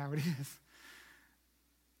 It's just how it is.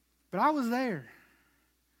 But I was there.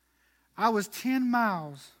 I was 10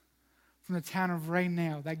 miles from the town of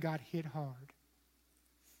Raynell that got hit hard.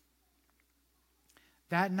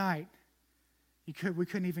 That night, we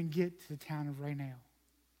couldn't even get to the town of Raynell.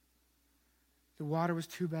 The water was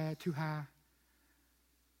too bad, too high.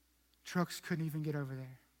 Trucks couldn't even get over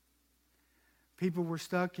there. People were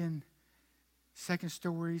stuck in second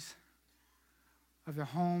stories of their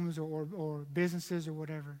homes or businesses or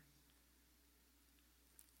whatever.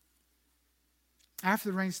 After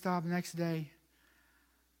the rain stopped the next day,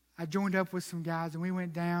 I joined up with some guys and we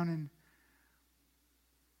went down and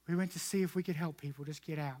we went to see if we could help people just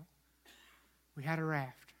get out. We had a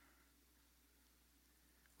raft.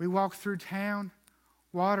 We walked through town,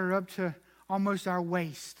 water up to almost our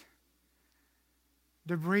waist.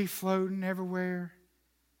 Debris floating everywhere.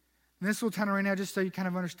 And this little town right now, just so you kind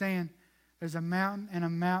of understand, there's a mountain,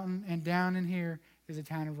 and down in here is the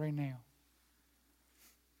town of Raynell.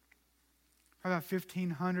 Probably about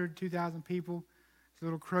 1,500, 2,000 people. There's a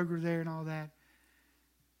little Kroger there and all that.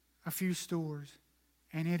 A few stores.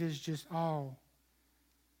 And it is just all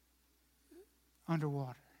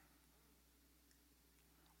underwater.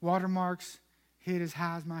 Watermarks hit as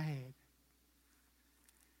high as my head.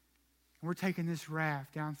 And we're taking this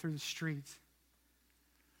raft down through the streets.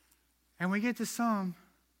 And we get to some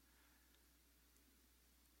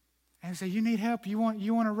and say, "You need help? You want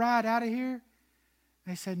to ride out of here?"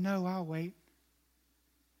 They said, "No, I'll wait."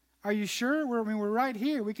 "Are you sure? We're right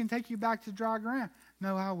here. We can take you back to dry ground."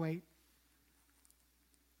 "No, I'll wait."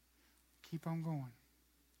 Keep on going.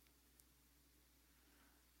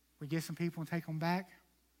 We get some people and take them back.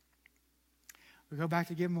 We go back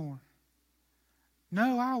to get more.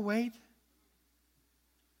 "No, I'll wait."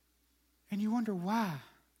 And you wonder why.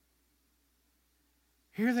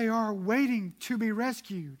 Here they are waiting to be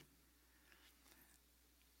rescued.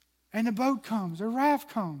 And the boat comes, the raft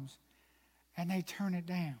comes, and they turn it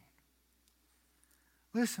down.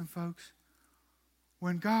 Listen, folks,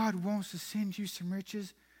 when God wants to send you some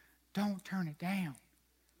riches, don't turn it down.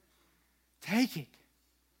 Take it.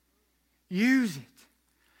 Use it.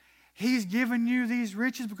 He's given you these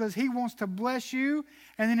riches because He wants to bless you,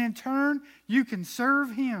 and then in turn, you can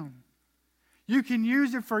serve Him. You can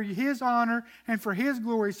use it for His honor and for His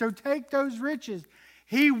glory. So take those riches.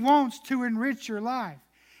 He wants to enrich your life.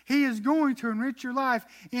 He is going to enrich your life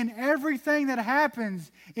in everything that happens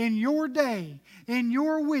in your day, in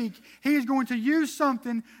your week. He is going to use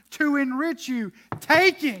something to enrich you.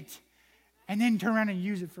 Take it and then turn around and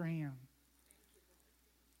use it for Him.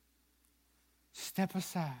 Step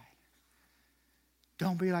aside.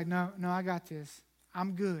 Don't be like, no, I got this.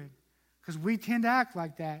 I'm good. Because we tend to act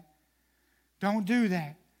like that. Don't do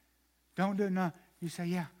that. Don't do it. No. You say,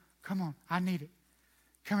 "Yeah, come on. I need it.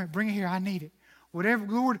 Come here. Bring it here. I need it. Whatever,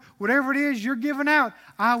 Lord, whatever it is you're giving out,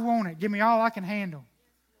 I want it. Give me all I can handle.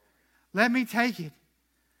 Let me take it.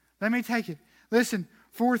 Let me take it." Listen,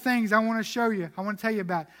 4 things I want to show you. I want to tell you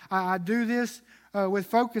about. I do this with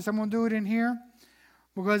focus. I'm going to do it in here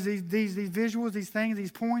because these visuals, these things,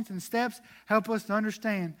 these points and steps help us to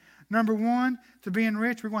understand. Number 1, to be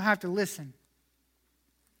enriched, we're going to have to listen.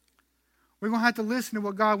 We're going to have to listen to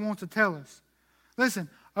what God wants to tell us. Listen,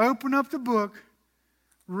 open up the book,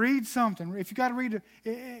 read something. If you got to read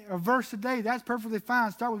a verse a day, that's perfectly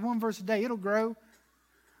fine. Start with 1 verse a day. It'll grow.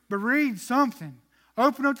 But read something.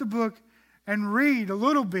 Open up the book and read a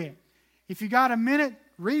little bit. If you got a minute,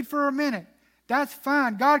 read for a minute. That's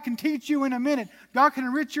fine. God can teach you in a minute. God can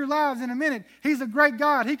enrich your lives in a minute. He's a great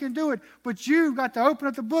God. He can do it. But you've got to open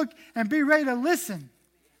up the book and be ready to listen.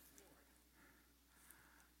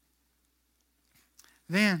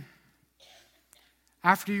 Then,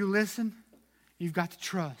 after you listen, you've got to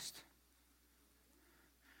trust.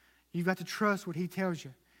 You've got to trust what He tells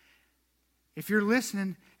you. If you're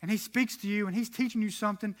listening and He speaks to you and He's teaching you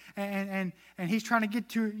something and He's trying to get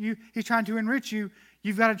to you, He's trying to enrich you,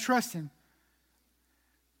 you've got to trust Him.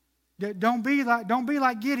 Don't be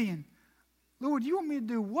like Gideon. "Lord, you want me to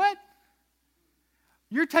do what?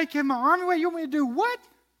 You're taking my army away? You want me to do what?"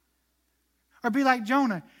 Or be like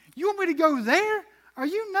Jonah. "You want me to go there? Are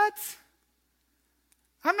you nuts?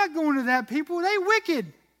 I'm not going to that people. They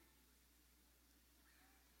wicked."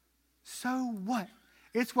 So what?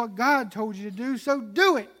 It's what God told you to do, so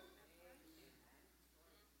do it.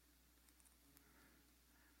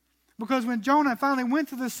 Because when Jonah finally went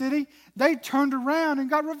to the city, they turned around and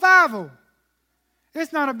got revival.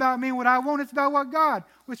 It's not about me and what I want, it's about what God.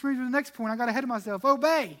 Which brings me to the next point. I got ahead of myself.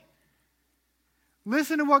 Obey.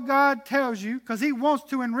 Listen to what God tells you because He wants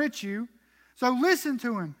to enrich you. So listen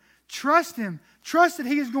to Him. Trust Him. Trust that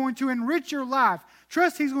He is going to enrich your life.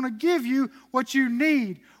 Trust He's going to give you what you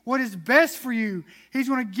need, what is best for you. He's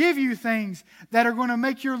going to give you things that are going to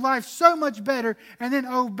make your life so much better, and then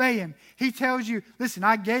obey Him. He tells you, listen,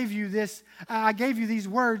 I gave you this. I gave you these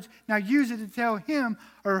words. Now use it to tell him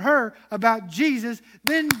or her about Jesus.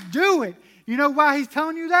 Then do it. You know why He's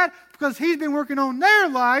telling you that? Because He's been working on their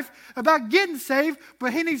life about getting saved,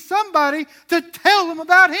 but He needs somebody to tell them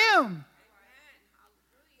about Him.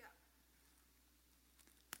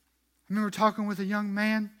 I remember talking with a young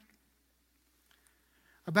man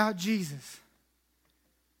about Jesus,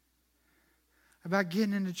 about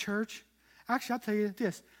getting into church. Actually, I'll tell you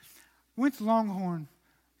this. Went to Longhorn,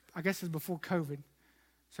 I guess it was before COVID.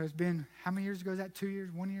 So it's been, how many years ago is that? 2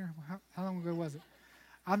 years? 1 year? How long ago was it?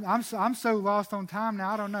 I'm so lost on time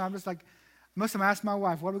now, I don't know. I'm just like, must have asked my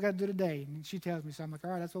wife, what do we got to do today? And she tells me, so I'm like,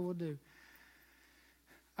 all right, that's what we'll do.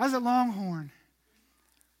 I was at Longhorn,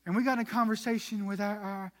 and we got in a conversation with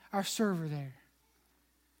our server there.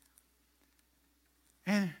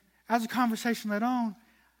 And as the conversation led on,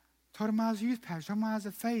 told him I was a youth pastor, told him I was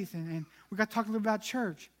a faith, and we got talking a little about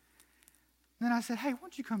church. And then I said, hey, why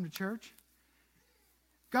don't you come to church?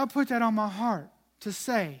 God put that on my heart to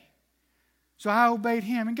say. So I obeyed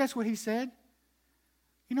Him. And guess what he said?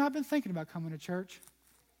 You know, I've been thinking about coming to church.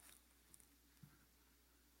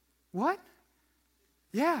 What?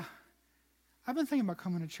 Yeah. I've been thinking about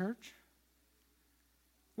coming to church.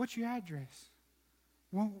 What's your address?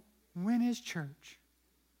 When is church?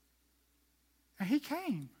 And he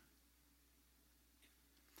came.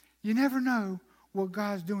 You never know what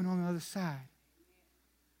God's doing on the other side.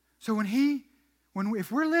 So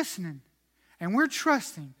if we're listening and we're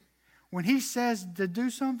trusting, when He says to do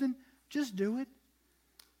something, just do it.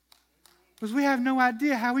 Because we have no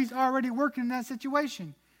idea how He's already working in that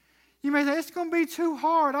situation. You may say, it's going to be too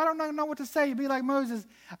hard. I don't know what to say. You'd be like Moses.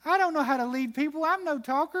 I don't know how to lead people. I'm no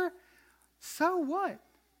talker. So what?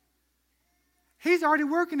 He's already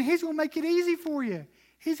working. He's going to make it easy for you.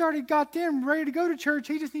 He's already got them ready to go to church.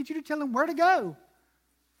 He just needs you to tell them where to go.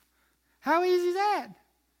 How easy is that?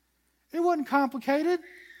 It wasn't complicated.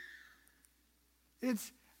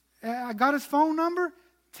 I got his phone number,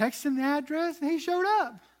 texted him the address, and he showed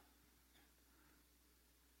up.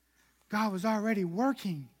 God was already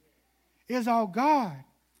working. It was all God.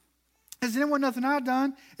 It wasn't nothing I'd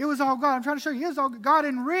done. It was all God. I'm trying to show you. It was all God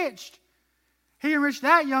enriched. He enriched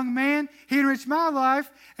that young man. He enriched my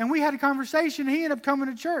life. And we had a conversation. And he ended up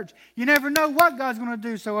coming to church. You never know what God's going to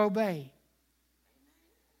do, so obey.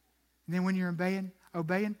 And then when you're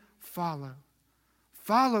obeying, follow.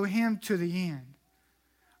 Follow Him to the end.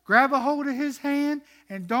 Grab a hold of His hand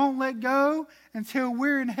and don't let go until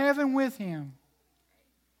we're in heaven with Him.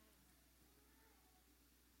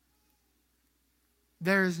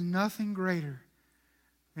 There is nothing greater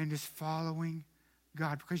than just following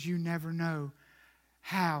God, because you never know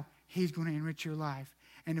how He's going to enrich your life.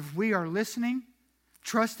 And if we are listening,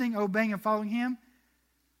 trusting, obeying, and following Him,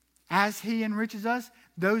 as He enriches us,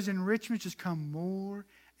 those enrichments just come more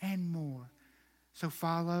and more. So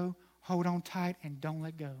follow, hold on tight, and don't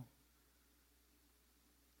let go.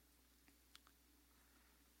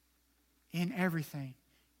 In everything,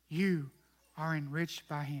 you are enriched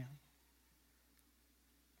by Him.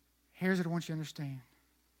 Here's what I want you to understand.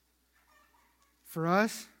 For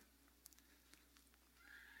us,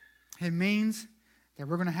 it means that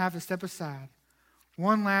we're going to have to step aside.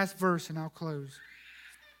 One last verse and I'll close.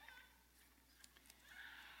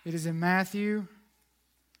 It is in Matthew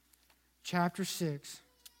chapter 6,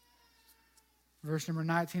 verse number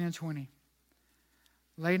 19 and 20.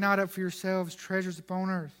 Lay not up for yourselves treasures upon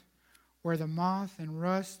earth, where the moth and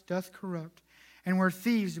rust doth corrupt, and where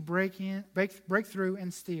thieves break through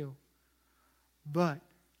and steal. But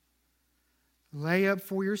lay up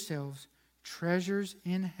for yourselves treasures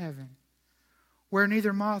in heaven, where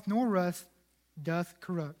neither moth nor rust doth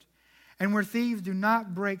corrupt, and where thieves do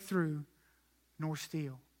not break through nor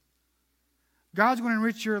steal. God's going to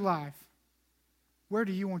enrich your life. Where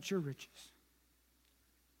do you want your riches?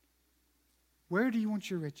 Where do you want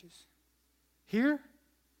your riches? Here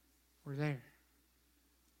or there?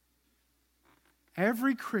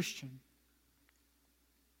 Every Christian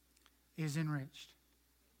is enriched.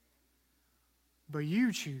 But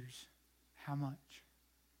you choose how much.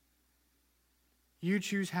 You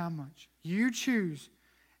choose how much. You choose,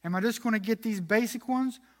 am I just going to get these basic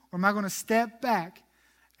ones, or am I going to step back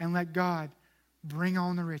and let God bring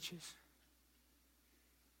on the riches?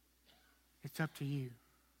 It's up to you.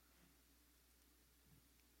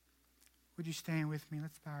 Would you stand with me?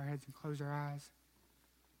 Let's bow our heads and close our eyes.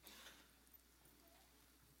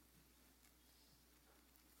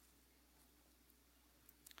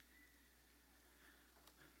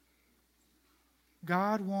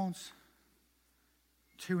 God wants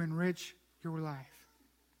to enrich your life.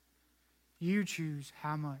 You choose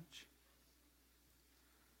how much.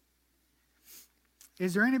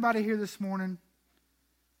 Is there anybody here this morning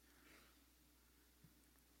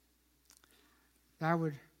that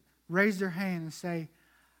would raise their hand and say,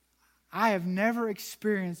 I have never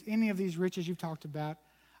experienced any of these riches you've talked about.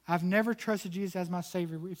 I've never trusted Jesus as my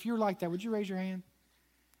Savior. If you're like that, would you raise your hand?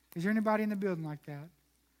 Is there anybody in the building like that?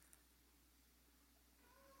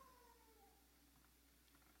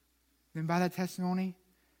 Then by that testimony,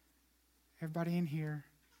 everybody in here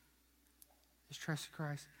has trusted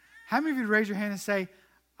Christ. How many of you would raise your hand and say,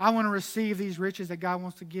 I want to receive these riches that God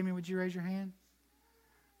wants to give me? Would you raise your hand?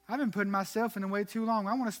 I've been putting myself in the way too long.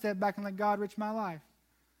 I want to step back and let God enrich my life.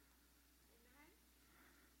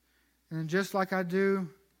 And then just like I do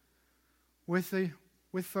with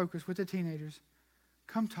Focus, with the teenagers,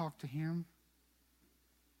 come talk to Him.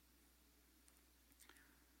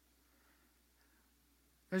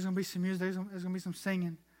 There's going to be some music, there's going to be some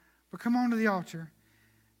singing. But come on to the altar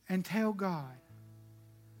and tell God,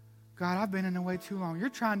 God, I've been in the way too long. You're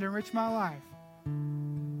trying to enrich my life.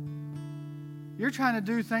 You're trying to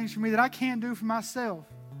do things for me that I can't do for myself.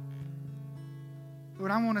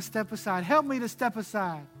 Lord, I want to step aside. Help me to step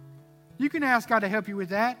aside. You can ask God to help you with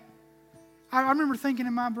that. I remember thinking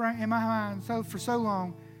in my mind for so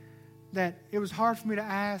long that it was hard for me to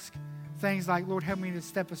ask things like, Lord, help me to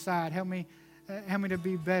step aside. Help me to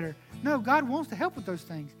be better. No, God wants to help with those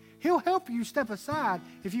things. He'll help you step aside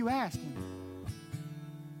if you ask Him.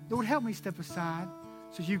 Lord, help me step aside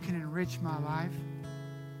so you can enrich my life.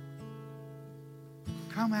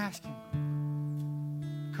 Come ask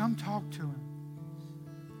Him. Come talk to Him.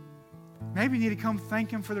 Maybe you need to come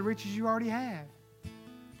thank Him for the riches you already have.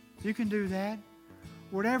 You can do that.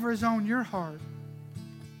 Whatever is on your heart,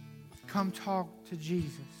 come talk to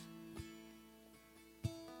Jesus.